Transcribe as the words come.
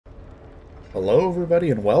Hello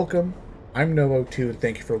everybody and welcome. I'm Nomo2 and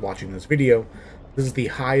thank you for watching this video. This is the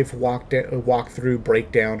Hive walkthrough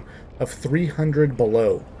breakdown of 300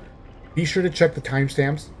 below. Be sure to check the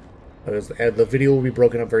timestamps, as the video will be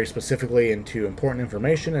broken up very specifically into important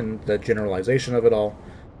information and the generalization of it all.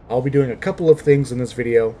 I'll be doing a couple of things in this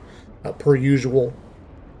video, per usual.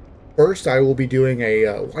 First, I will be doing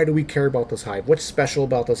a why do we care about this hive? What's special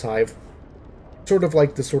about this hive? Sort of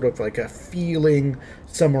like a feeling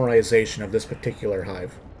summarization of this particular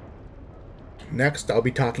hive. Next, I'll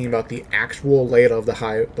be talking about the actual layout of the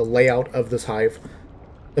hive, the layout of this hive,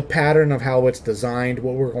 the pattern of how it's designed,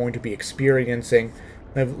 what we're going to be experiencing,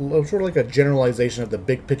 and sort of like a generalization of the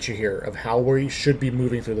big picture here of how we should be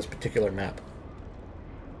moving through this particular map.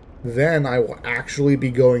 Then I will actually be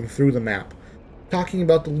going through the map, talking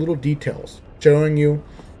about the little details, showing you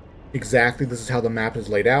exactly this is how the map is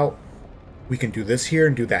laid out. We can do this here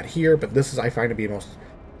and do that here, but this is, I find, to be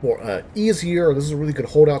more easier, or this is a really good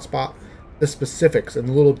holdout spot. The specifics and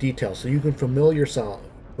the little details, so you can familiarize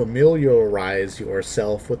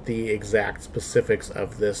yourself with the exact specifics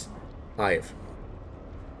of this hive.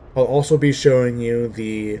 I'll also be showing you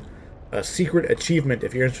the secret achievement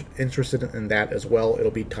if you're interested in that as well.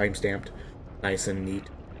 It'll be timestamped, nice and neat,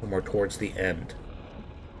 somewhere towards the end.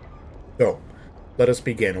 So, let us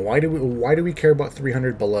begin. Why do we care about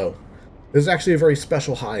 300 below? This is actually a very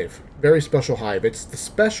special hive. Very special hive. It's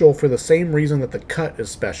special for the same reason that the cut is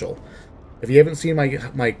special. If you haven't seen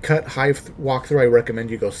my cut hive walkthrough, I recommend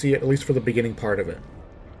you go see it, at least for the beginning part of it.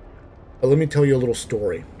 But let me tell you a little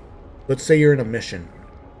story. Let's say you're in a mission.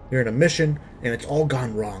 You're in a mission, and it's all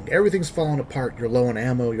gone wrong. Everything's falling apart. You're low on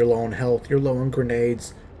ammo, you're low on health, you're low on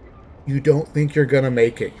grenades. You don't think you're gonna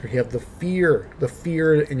make it. You have the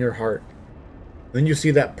fear in your heart. Then you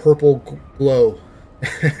see that purple glow.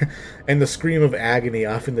 And the scream of agony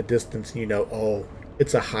off in the distance, and you know, oh,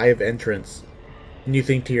 it's a hive entrance. And you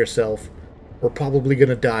think to yourself, we're probably going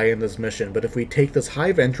to die in this mission, but if we take this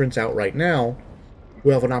hive entrance out right now,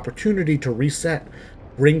 we'll have an opportunity to reset,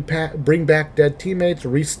 bring back dead teammates,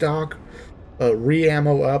 restock,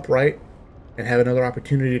 re-ammo up, right? And have another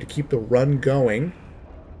opportunity to keep the run going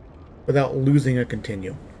without losing a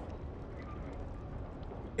continue.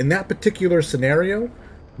 In that particular scenario,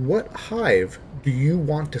 what hive do you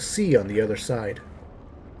want to see on the other side?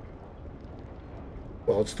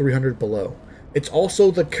 Well, it's 300 below. It's also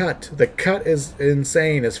the cut. The cut is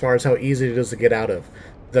insane as far as how easy it is to get out of.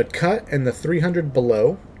 The cut and the 300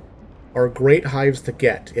 below are great hives to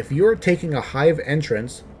get. If you're taking a hive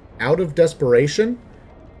entrance out of desperation,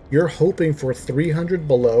 you're hoping for 300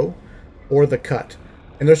 below or the cut.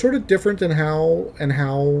 And they're sort of different in how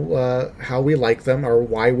we like them, or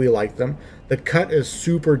why we like them. The cut is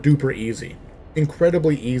super duper easy,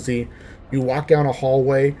 incredibly easy. You walk down a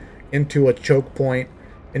hallway into a choke point,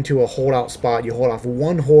 into a holdout spot. You hold off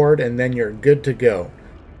one horde, and then you're good to go.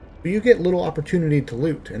 But you get little opportunity to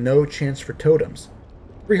loot and no chance for totems.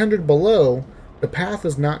 300 below, the path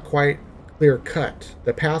is not quite clear cut.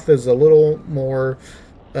 The path is a little more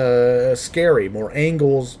scary, more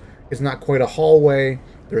angles. It's not quite a hallway.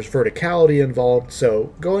 There's verticality involved,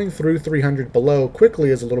 so going through 300 below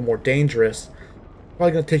quickly is a little more dangerous.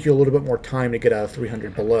 Probably going to take you a little bit more time to get out of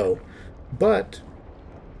 300 below, but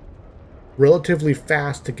relatively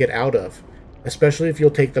fast to get out of, especially if you'll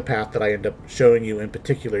take the path that I end up showing you in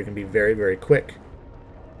particular. It can be very, very quick.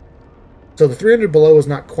 So the 300 below is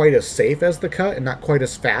not quite as safe as the cut and not quite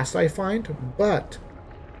as fast, I find, but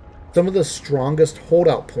some of the strongest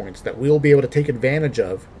holdout points that we'll be able to take advantage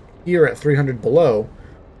of here at 300 below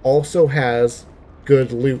also has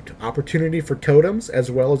good loot, opportunity for totems, as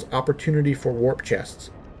well as opportunity for warp chests.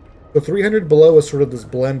 The 300 below is sort of this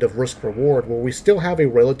blend of risk-reward, where we still have a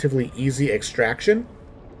relatively easy extraction,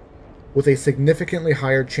 with a significantly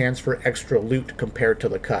higher chance for extra loot compared to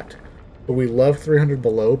the cut. But we love 300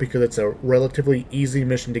 below because it's a relatively easy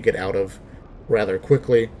mission to get out of rather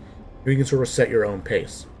quickly. You can sort of set your own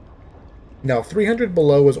pace. Now, 300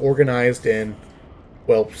 below is organized in,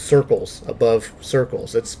 well, circles above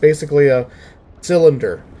circles. It's basically a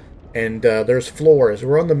cylinder, and there's floors.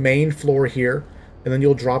 We're on the main floor here, and then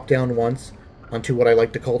you'll drop down once onto what I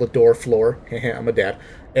like to call the door floor. I'm a dad.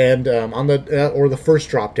 And on the or the first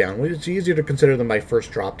drop down. It's easier to consider than my first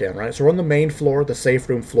drop down, right? So we're on the main floor, the safe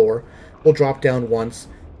room floor. We'll drop down once,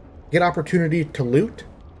 get opportunity to loot,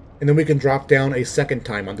 and then we can drop down a second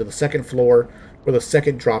time onto the second floor or the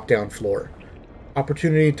second drop down floor.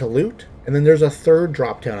 Opportunity to loot, and then there's a third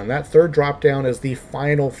drop down, and that third drop down is the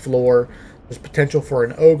final floor. There's potential for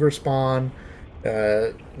an ogre spawn,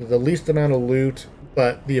 the least amount of loot,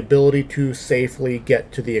 but the ability to safely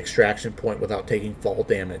get to the extraction point without taking fall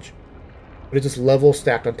damage. but it's just level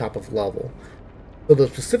stacked on top of level. So the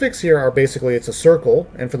specifics here are basically it's a circle,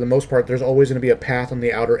 and for the most part there's always going to be a path on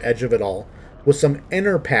the outer edge of it all, with some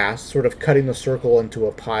inner paths sort of cutting the circle into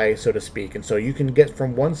a pie, so to speak. And so you can get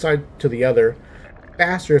from one side to the other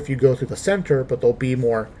faster if you go through the center, but there'll be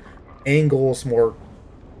more angles, more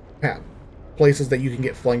places that you can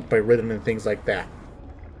get flanked by Ridden and things like that.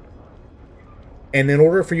 And in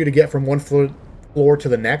order for you to get from one floor to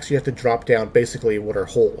the next, you have to drop down basically what are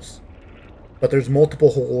holes. But there's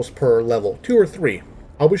multiple holes per level, 2 or 3.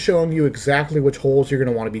 I'll be showing you exactly which holes you're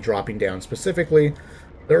going to want to be dropping down specifically.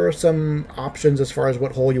 There are some options as far as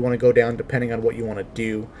what hole you want to go down depending on what you want to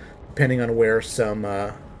do, depending on where some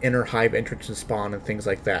inner hive entrances spawn and things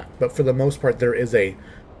like that. But for the most part, there is a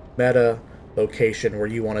meta location where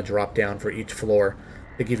you want to drop down for each floor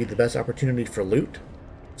to give you the best opportunity for loot,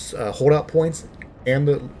 holdout points,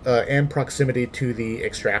 and proximity to the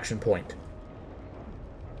extraction point.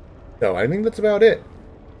 So I think that's about it.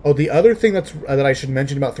 Oh, the other thing that I should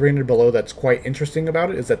mention about 300 Below that's quite interesting about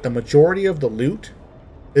it is that the majority of the loot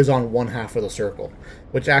is on one half of the circle,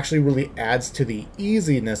 which actually really adds to the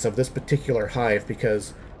easiness of this particular hive,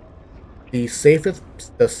 because the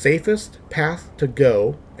safest path to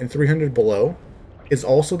go in 300 Below is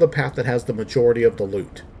also the path that has the majority of the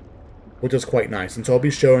loot, which is quite nice. And so I'll be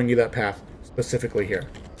showing you that path specifically here.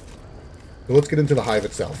 So let's get into the hive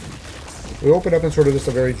itself. We open up in sort of just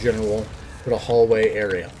a very general sort of hallway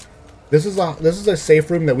area. This is a safe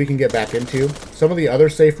room that we can get back into. Some of the other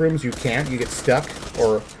safe rooms you can't. You get stuck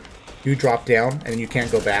or you drop down and you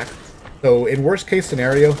can't go back. So in worst case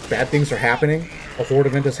scenario, bad things are happening, a horde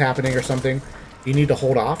event is happening or something, you need to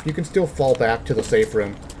hold off, you can still fall back to the safe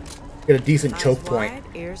room, get a decent choke point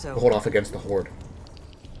to hold off against the horde.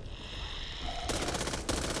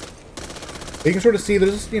 You can sort of see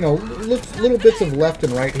there's, you know, little bits of left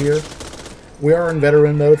and right here. We are in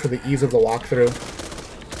veteran mode for the ease of the walkthrough.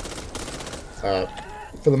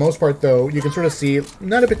 For the most part, though, you can sort of see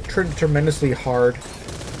not a bit tremendously hard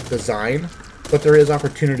design, but there is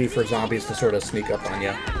opportunity for zombies to sort of sneak up on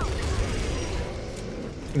you.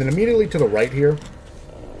 And then immediately to the right here,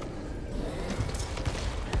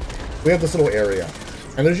 we have this little area.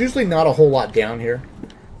 And there's usually not a whole lot down here,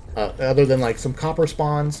 other than like some copper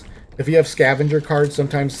spawns. If you have scavenger cards,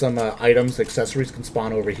 sometimes some items, accessories can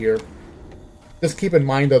spawn over here. Just keep in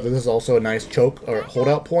mind, though, that this is also a nice choke or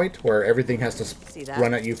holdout point where everything has to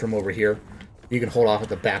run at you from over here. You can hold off at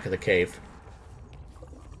the back of the cave.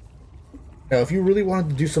 Now, if you really wanted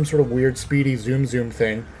to do some sort of weird, speedy zoom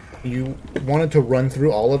thing, you wanted to run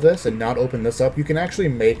through all of this and not open this up, you can actually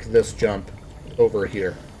make this jump over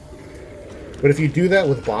here. But if you do that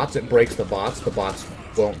with bots, it breaks the bots. The bots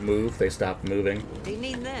won't move. They stop moving. They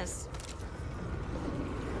need this.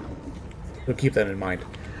 So keep that in mind.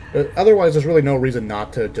 But otherwise, there's really no reason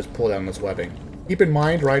not to just pull down this webbing. Keep in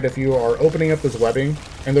mind, right, if you are opening up this webbing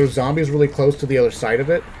and there's zombies really close to the other side of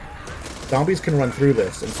it, zombies can run through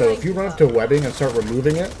this. And so if you run up to webbing and start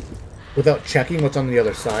removing it without checking what's on the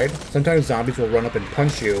other side, sometimes zombies will run up and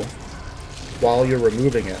punch you while you're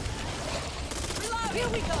removing it. Here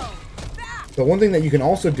we go. So one thing that you can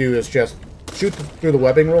also do is just shoot through the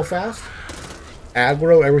webbing real fast,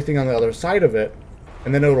 aggro everything on the other side of it,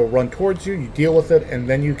 and then it'll run towards you, you deal with it, and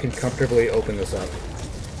then you can comfortably open this up.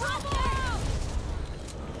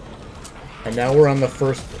 And now we're on the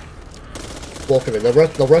first bulk of it.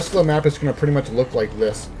 The rest of the map is going to pretty much look like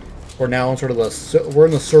this. We're now in sort of we're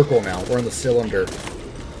in the circle now. We're in the cylinder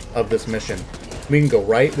of this mission. We can go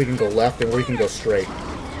right, we can go left, and we can go straight.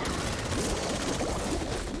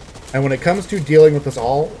 And when it comes to dealing with this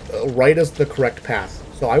all, right is the correct path.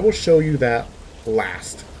 So I will show you that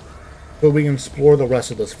last, so we can explore the rest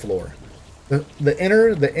of this floor.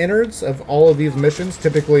 The innards of all of these missions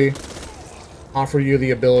typically offer you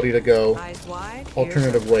the ability to go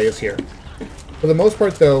alternative ways here. For the most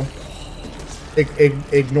part, though,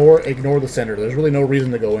 ignore the center. There's really no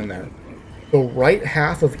reason to go in there. The right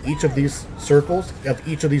half of each of these circles, of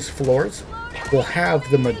each of these floors, will have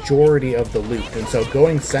the majority of the loot. And so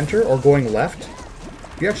going center or going left,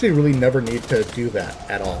 you actually really never need to do that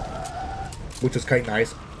at all, which is quite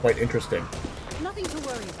nice, quite interesting. Nothing to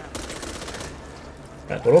worry about.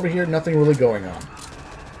 Right, but over here, nothing really going on.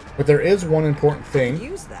 But there is one important thing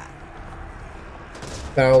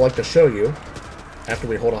that I would like to show you after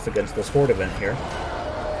we hold off against this horde event here.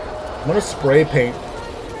 I'm going to spray paint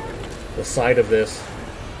the side of this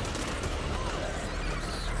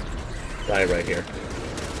guy right here,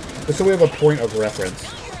 just so we have a point of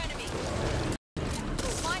reference.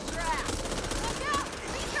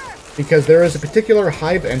 Because there is a particular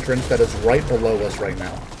hive entrance that is right below us right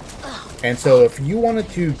now. And so if you wanted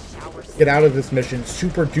to get out of this mission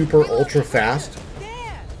super duper ultra fast,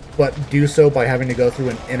 but do so by having to go through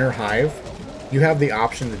an inner hive, you have the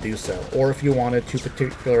option to do so. Or if you wanted to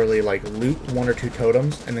particularly like loot 1 or 2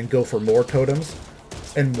 totems and then go for more totems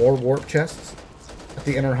and more warp chests at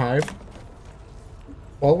the inner hive.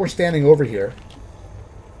 While we're standing over here,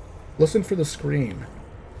 listen for the scream.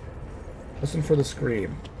 Listen for the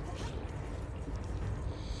scream.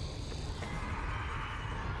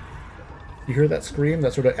 You hear that scream?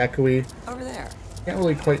 That sort of echoey. Over there. Can't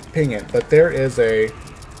really quite ping it, but there is a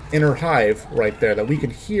inner hive right there that we can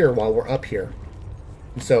hear while we're up here.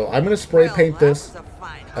 And so I'm going to spray paint this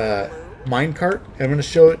minecart, and I'm going to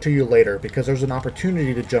show it to you later because there's an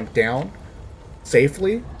opportunity to jump down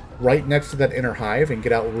safely right next to that inner hive and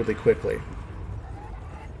get out really quickly.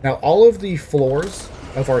 Now all of the floors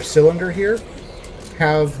of our cylinder here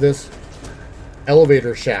have this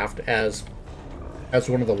elevator shaft as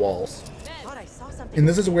one of the walls. And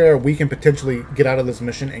this is where we can potentially get out of this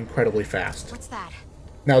mission incredibly fast. What's that?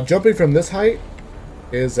 Now, jumping from this height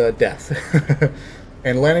is death.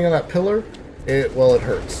 And landing on that pillar, it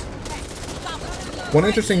hurts. One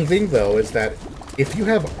interesting thing, though, is that if you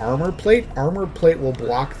have armor plate will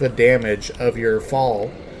block the damage of your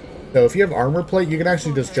fall. So if you have armor plate, you can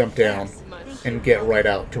actually just jump down and get right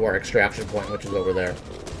out to our extraction point, which is over there.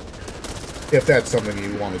 If that's something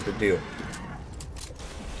you wanted to do.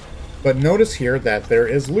 But notice here that there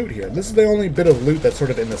is loot here. This is the only bit of loot that's sort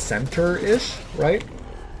of in the center-ish, right?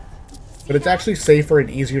 But it's actually safer and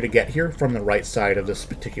easier to get here from the right side of this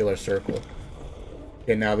particular circle.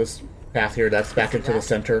 Okay, now this path here, that's back into the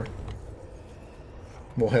center.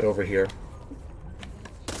 We'll head over here.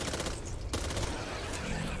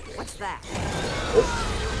 What's that?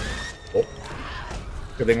 Oh.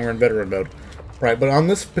 Good thing we're in veteran mode. Right, but on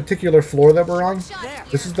this particular floor that we're on,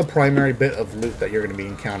 this is the primary bit of loot that you're going to be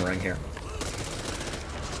encountering here.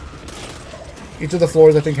 Each of the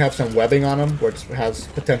floors, I think, have some webbing on them, which has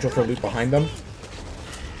potential for loot behind them.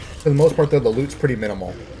 For the most part, though, the loot's pretty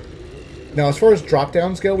minimal. Now, as far as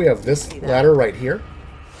drop-downs go, we have this ladder right here.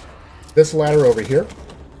 This ladder over here.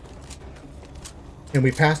 And we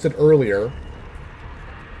passed it earlier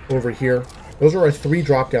over here. Those are our 3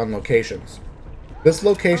 drop-down locations. This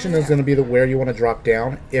location is going to be where you want to drop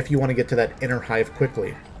down if you want to get to that inner hive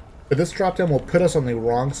quickly. But this drop-down will put us on the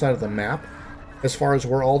wrong side of the map as far as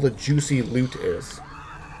where all the juicy loot is.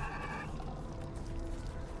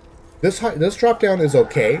 This drop-down is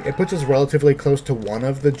okay. It puts us relatively close to one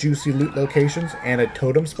of the juicy loot locations and a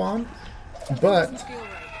totem spawn. But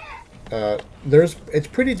it's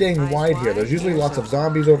pretty dang wide here. There's usually lots of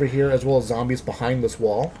zombies over here as well as zombies behind this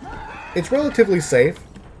wall. It's relatively safe,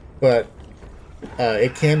 but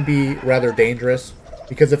it can be rather dangerous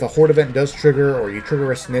because if a horde event does trigger, or you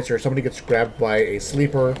trigger a snitch, or somebody gets grabbed by a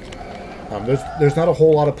sleeper, there's not a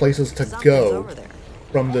whole lot of places to go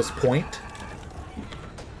from this point.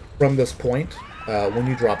 When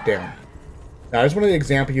you drop down. Now, I just wanted to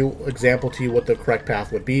example to you what the correct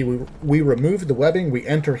path would be. We remove the webbing, we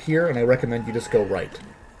enter here, and I recommend you just go right.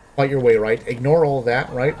 Fight your way right. Ignore all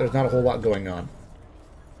that, right? There's not a whole lot going on.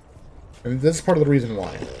 And this is part of the reason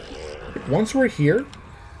why. Once we're here,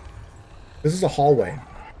 this is a hallway.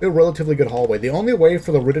 A relatively good hallway. The only way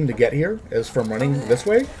for the Ridden to get here is from running this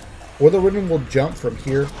way, or the Ridden will jump from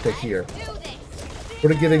here to here.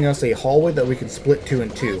 Sort of giving us a hallway that we can split 2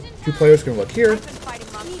 and 2. 2 players can look here.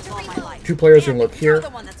 2 players can look here.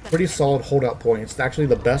 Pretty solid holdout point. It's actually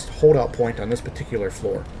the best holdout point on this particular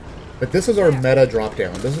floor. But this is our meta drop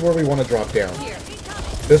down. This is where we want to drop down.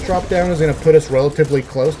 This drop down is going to put us relatively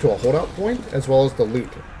close to a holdout point as well as the loot.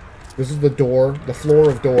 This is the door, the floor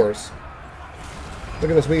of doors. Look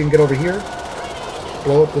at this. We can get over here,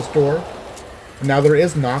 blow up this door. And now there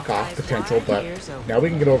is knockoff potential, but now we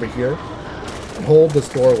can get over here and hold this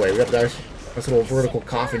doorway. We got this little vertical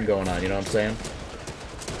coffin going on, you know what I'm saying?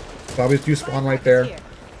 Zombies do spawn right there.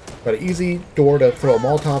 But an easy door to throw a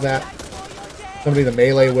Molotov at. Somebody to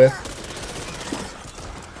melee with.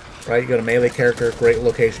 Right, you got a melee character, great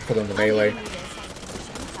location for them to melee.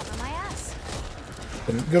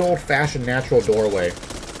 The good old-fashioned natural doorway.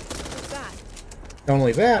 Not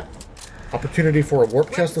only that, opportunity for a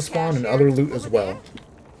warp chest to spawn and other loot as well.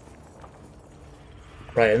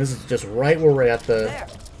 Right, and this is just right where we're at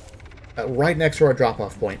right next to our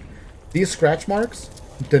drop-off point. These scratch marks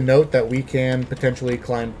denote that we can potentially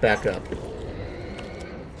climb back up.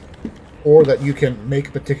 Or that you can make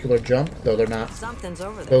a particular jump, though they're not. Something's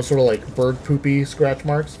over there. Those sort of like bird poopy scratch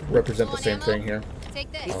marks represent the same thing here.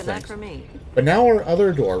 Take this. Thanks. For me. But now our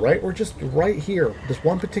other door, right? We're just right here. This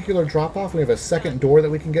one particular drop-off, we have a second door that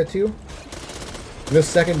we can get to. And this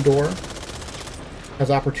second door has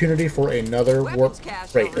opportunity for another warp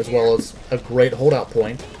rate, as well as a great holdout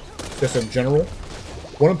point, just in general.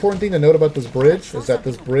 One important thing to note about this bridge is that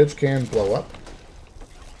this bridge can blow up.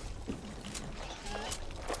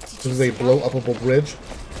 This is a blow-upable bridge,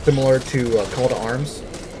 similar to Call to Arms,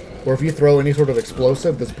 where if you throw any sort of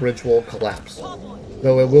explosive, this bridge will collapse.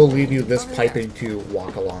 Though it will leave you this piping to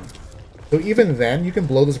walk along. So even then, you can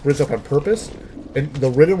blow this bridge up on purpose, and the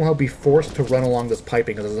Ridden will be forced to run along this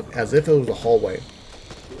piping as if it was a hallway.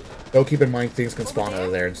 Though keep in mind things can spawn out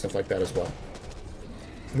of there and stuff like that as well.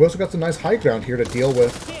 We also got some nice high ground here to deal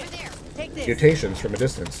with mutations from a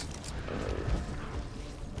distance.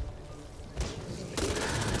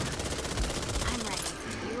 I'm ready.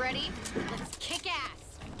 You ready? Let's kick ass.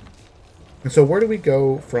 And so where do we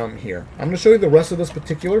go from here? I'm going to show you the rest of this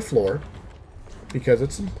particular floor, because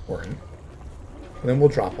it's important. And then we'll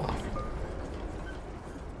drop off.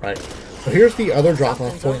 Right. So here's the other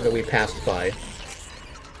drop-off point that we passed by.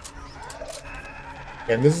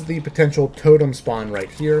 And this is the potential totem spawn right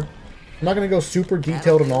here. I'm not going to go super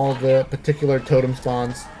detailed on all of the particular totem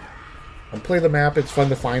spawns. Play the map, it's fun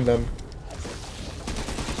to find them.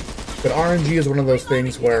 But RNG is one of those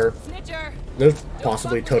things where there's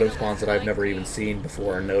possibly totem spawns that I've never even seen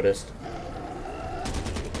before or noticed.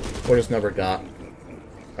 Or just never got.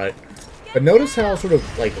 Right? But notice how sort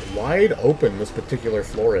of like wide open this particular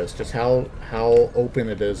floor is. Just how open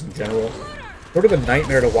it is in general. Sort of a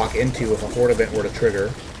nightmare to walk into if a horde event were to trigger.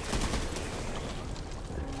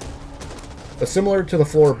 But similar to the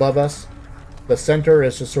floor above us, the center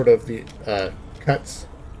is just sort of the cuts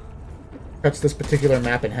this particular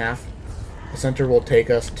map in half. The center will take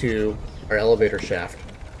us to our elevator shaft.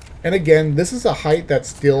 And again, this is a height that's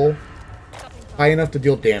still high enough to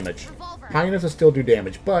deal damage. High enough to still do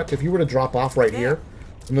damage. But if you were to drop off right here,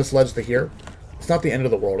 from this ledge to here, it's not the end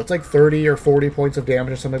of the world. It's like 30 or 40 points of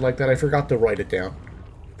damage or something like that. I forgot to write it down.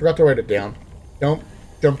 Don't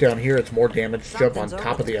jump down here. It's more damage. Jump on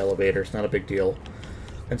top of the elevator. It's not a big deal.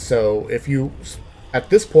 And so if you, at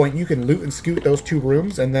this point, you can loot and scoot those two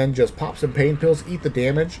rooms and then just pop some pain pills, eat the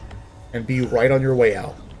damage, and be right on your way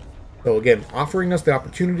out. So again, offering us the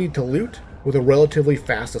opportunity to loot with a relatively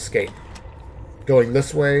fast escape. Going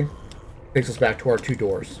this way takes us back to our two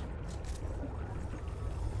doors.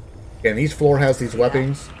 Again, each floor has these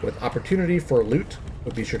weapons with opportunity for loot,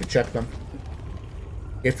 but be sure to check them.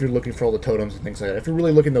 If you're looking for all the totems and things like that. If you're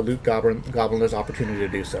really looking to loot Goblin, there's opportunity to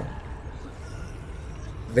do so.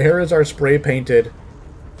 There is our spray-painted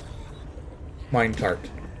minecart.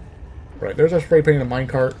 Right, there's our spray-painted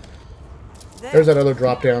minecart. There's that other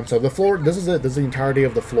drop-down. So the floor, this is it. This is the entirety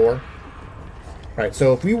of the floor. Right,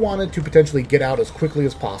 so if we wanted to potentially get out as quickly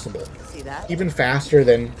as possible, even faster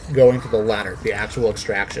than going to the ladder, the actual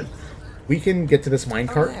extraction, we can get to this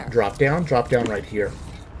minecart, drop down right here.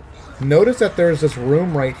 Notice that there's this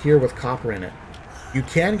room right here with copper in it. You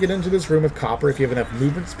can get into this room with copper if you have enough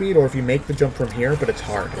movement speed or if you make the jump from here, but it's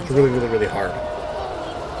hard. It's really, really, really hard.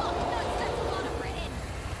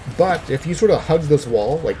 But if you sort of hug this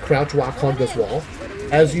wall, like crouch walk hug this wall,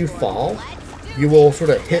 as you fall, you will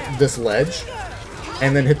sort of hit this ledge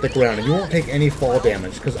and then hit the ground, and you won't take any fall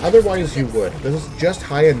damage, because otherwise you would. This is just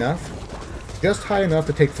high enough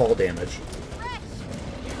to take fall damage.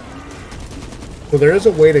 So there is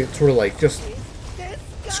a way to sort of like just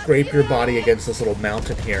scrape your body against this little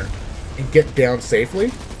mountain here and get down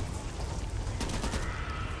safely.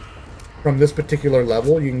 From this particular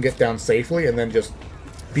level, you can get down safely and then just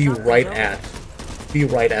be right at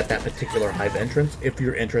that particular hive entrance if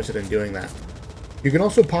you're interested in doing that. You can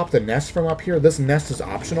also pop the nest from up here. This nest is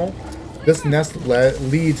optional. This nest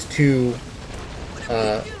leads to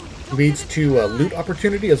loot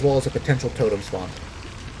opportunity as well as a potential totem spawn.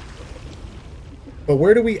 But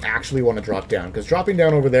where do we actually want to drop down? Because dropping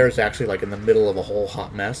down over there is actually like in the middle of a whole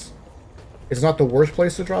hot mess. It's not the worst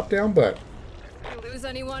place to drop down, but Lose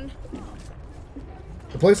anyone?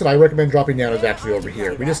 the place that I recommend dropping down is actually over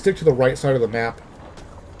here. We just stick to the right side of the map.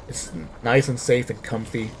 It's nice and safe and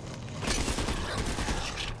comfy.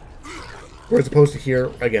 Whereas opposed to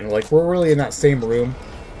here, again, like we're really in that same room.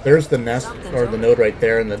 There's the nest or the node right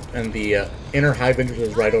there, and the inner hive entrance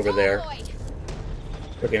is right over there.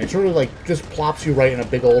 Again, it sort of like just plops you right in a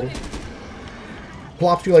big old,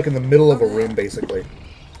 plops you like in the middle of a room basically.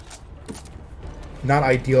 Not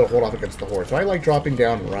ideal to hold off against the horde. So I like dropping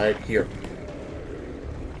down right here.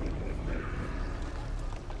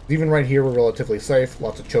 Even right here, we're relatively safe.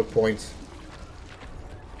 Lots of choke points.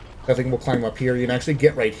 I think we'll climb up here. You can actually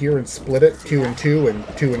get right here and split it 2 and 2 and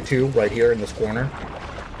 2 and 2 right here in this corner.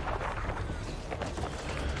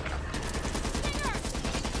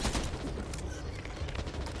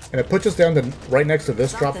 And it puts us down to right next to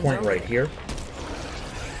this drop point right here.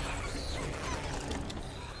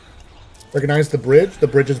 Recognize the bridge. The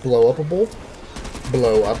bridge is blow upable.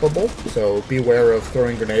 So beware of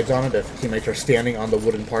throwing grenades on it if teammates are standing on the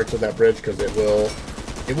wooden parts of that bridge, because it will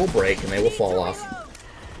break and they will fall off.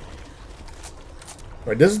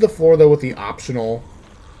 Alright, this is the floor though with the optional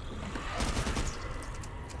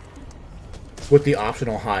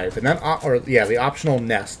hive, and that the optional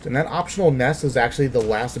nest, and that optional nest is actually the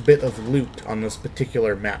last bit of loot on this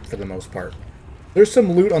particular map for the most part. There's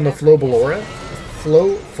some loot on the floor below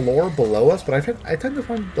us, but I tend to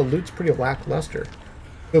find the loot's pretty lackluster.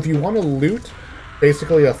 So if you want to loot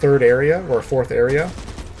basically a third area or a fourth area,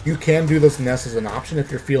 you can do this nest as an option if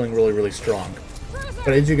you're feeling really, really strong.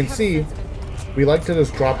 But as you can see, we like to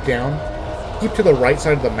just drop down, keep to the right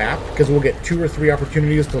side of the map, because we'll get 2 or 3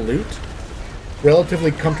 opportunities to loot.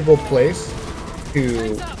 Relatively comfortable place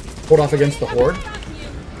to hold off against the horde.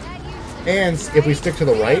 And if we stick to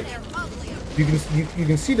the right, you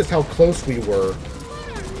can see just how close we were.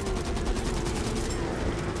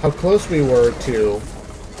 To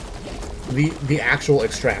the actual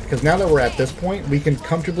extract, because now that we're at this point, we can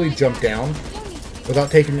comfortably jump down without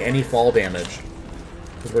taking any fall damage,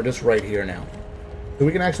 because we're just right here now. So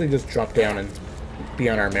we can actually just drop down and be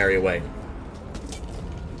on our merry way.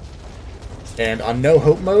 And on no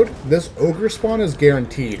hope mode, this ogre spawn is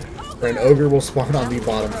guaranteed, where an ogre will spawn on the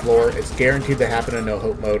bottom floor. It's guaranteed to happen in no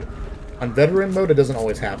hope mode. On veteran mode, it doesn't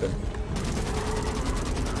always happen.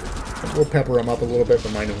 We'll pepper him up a little bit,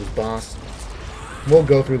 remind him who's boss. We'll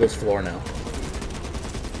go through this floor now.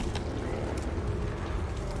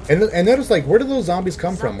 And notice, like, where did those zombies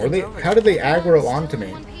come from? How did they aggro onto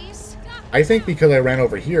me? I think because I ran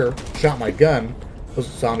over here, shot my gun, those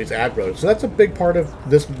zombies aggroed. So that's a big part of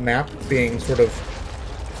this map being sort of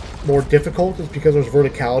more difficult, is because there's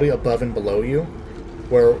verticality above and below you,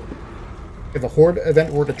 where if a horde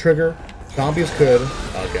event were to trigger, zombies could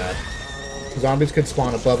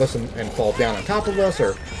spawn above us and fall down on top of us,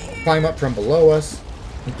 or climb up from below us,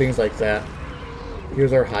 and things like that.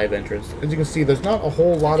 Here's our hive entrance. As you can see, there's not a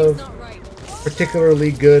whole lot of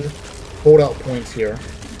particularly good holdout points here.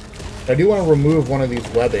 I do want to remove one of these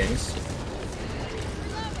webbings,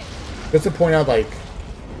 just to point out, like,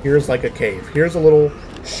 here's like a cave. Here's a little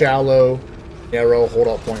shallow, narrow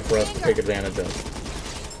holdout point for us to take advantage of.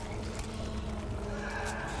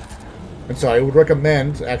 And so I would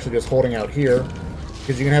recommend actually just holding out here,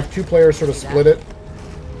 because you can have 2 players sort of split it.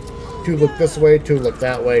 2 look this way, 2 look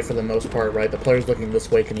that way for the most part, right? The players looking this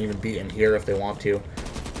way can even be in here if they want to.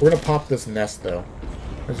 We're going to pop this nest, though.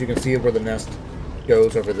 As you can see where the nest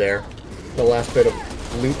goes over there. The last bit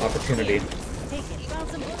of loot opportunity.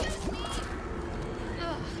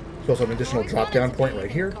 So some additional drop-down point right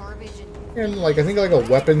here. And, like, I think like a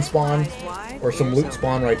weapon spawn or some loot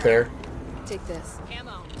spawn right there. Take this.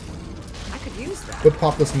 I could use that. Let's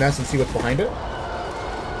pop this nest and see what's behind it.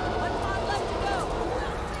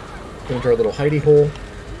 Get into our little hidey hole.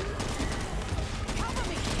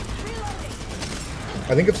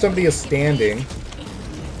 I think if somebody is standing,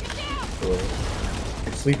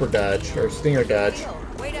 sleeper dodge or stinger dodge.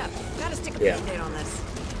 Wait up. Gotta stick a band-aid on this.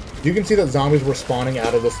 You can see that zombies were spawning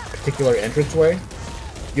out of this particular entranceway.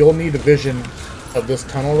 You'll need a vision of this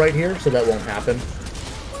tunnel right here, so that won't happen.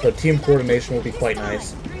 So team coordination will be quite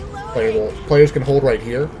nice. Players can hold right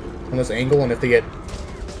here on this angle, and if they get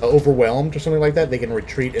overwhelmed or something like that, they can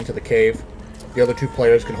retreat into the cave. The other 2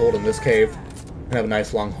 players can hold in this cave and have a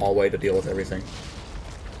nice long hallway to deal with everything.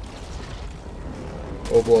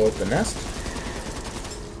 We'll blow up the nest.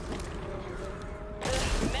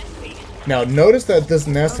 Now notice that this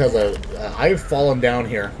nest has I've fallen down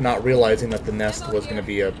here, not realizing that the nest was going to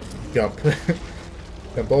be a jump.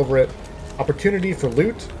 Jump over it. Opportunity for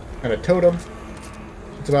loot and a totem.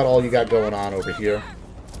 That's about all you got going on over here.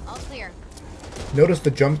 All clear. Notice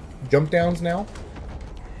the jump downs now.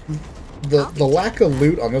 The lack of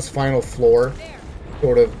loot on this final floor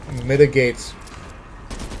sort of mitigates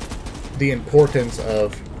the importance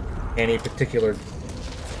of any particular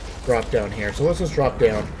drop down here. So let's just drop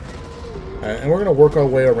down. And we're going to work our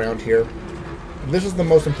way around here. This is the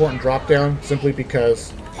most important drop down simply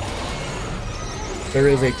because there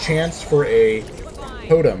is a chance for a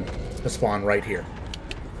totem to spawn right here,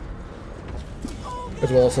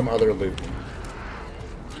 as well as some other loot.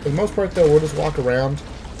 For the most part, though, we'll just walk around.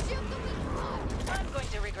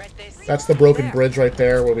 That's the broken bridge right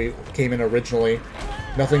there where we came in originally.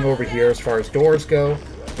 Nothing over here as far as doors go.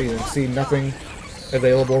 So you can see nothing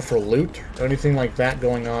available for loot or anything like that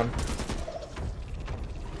going on.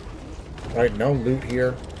 Alright, no loot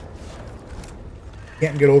here.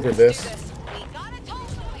 Can't get over this.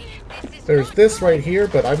 There's this right here,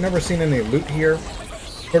 but I've never seen any loot here.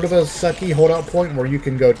 Sort of a sucky holdout point where you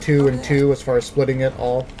can go 2 and 2 as far as splitting it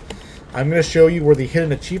all. I'm going to show you where the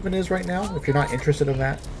hidden achievement is right now. If you're not interested in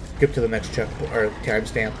that, skip to the next check or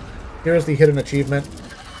timestamp. Here's the hidden achievement.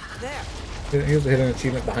 Here's the hidden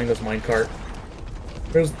achievement behind this minecart.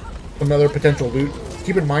 There's some other potential loot.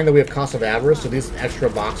 Keep in mind that we have cost of avarice, so these extra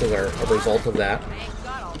boxes are a result of that.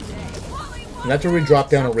 And that's where we dropped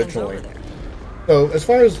down originally. So as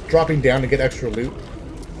far as dropping down to get extra loot,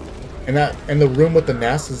 and the room with the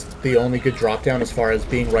nest is the only good drop down as far as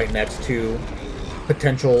being right next to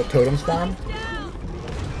potential totem spawn.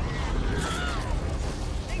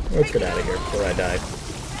 Let's get out of here before I die.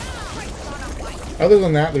 Other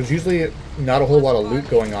than that, there's usually not a whole lot of loot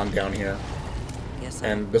going on down here.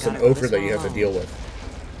 And there's an ogre that you have to deal with.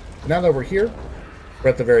 Now that we're here, we're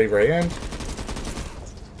at the very, very end.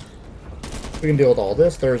 We can deal with all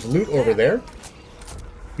this. There's loot over there.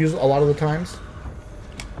 Use a lot of the times.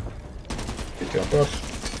 Jump up.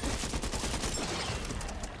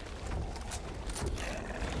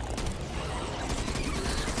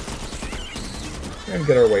 And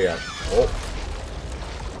get our way out. Oh.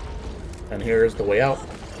 And here's the way out.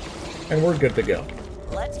 And we're good to go.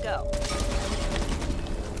 Let's go.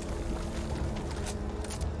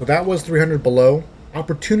 So that was 300 below.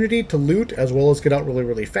 Opportunity to loot as well as get out really,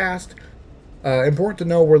 really fast. Important to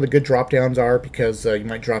know where the good drop downs are because you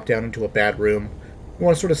might drop down into a bad room. You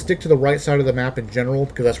want to sort of stick to the right side of the map in general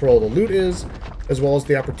because that's where all the loot is, as well as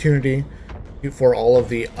the opportunity for all of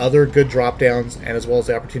the other good drop downs, and as well as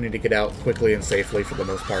the opportunity to get out quickly and safely for the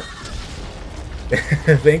most part.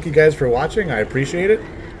 Thank you guys for watching. I appreciate it,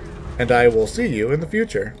 and I will see you in the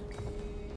future.